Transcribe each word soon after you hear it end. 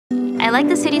like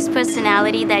the city's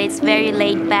personality, that it's very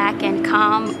laid back and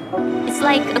calm. It's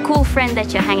like a cool friend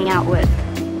that you're hanging out with.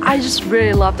 I just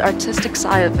really love the artistic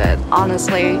side of it,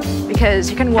 honestly, because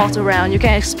you can walk around, you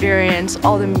can experience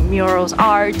all the murals,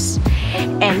 arts,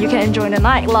 and you can enjoy the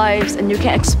nightlife, and you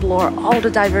can explore all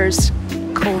the diverse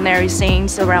culinary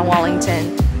scenes around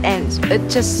Wellington, and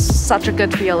it's just such a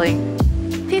good feeling.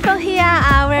 People here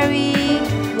are very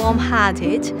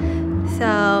warm-hearted,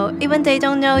 so even they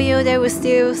don't know you, they will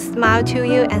still smile to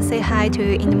you and say hi to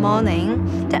you in the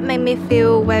morning. That made me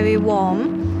feel very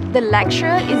warm. The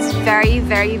lecture is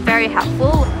very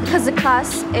helpful because the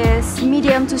class is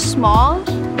medium to small.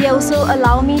 They also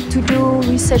allow me to do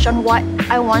research on what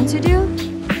I want to do.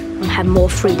 You have more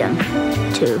freedom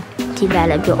to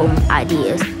develop your own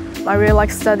ideas. I really like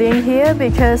studying here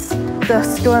because the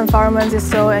school environment is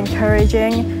so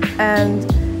encouraging and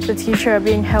the teacher are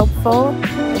being helpful.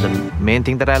 The main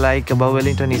thing that I like about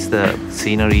Wellington is the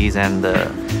sceneries and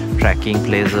the trekking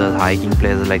places, hiking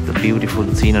places, like the beautiful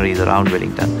sceneries around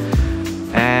Wellington.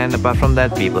 And apart from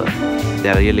that, people, they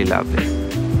are really lovely.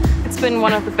 It's been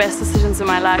one of the best decisions in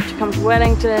my life to come to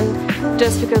Wellington,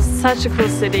 just because it's such a cool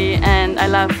city and I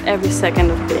love every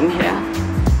second of being here.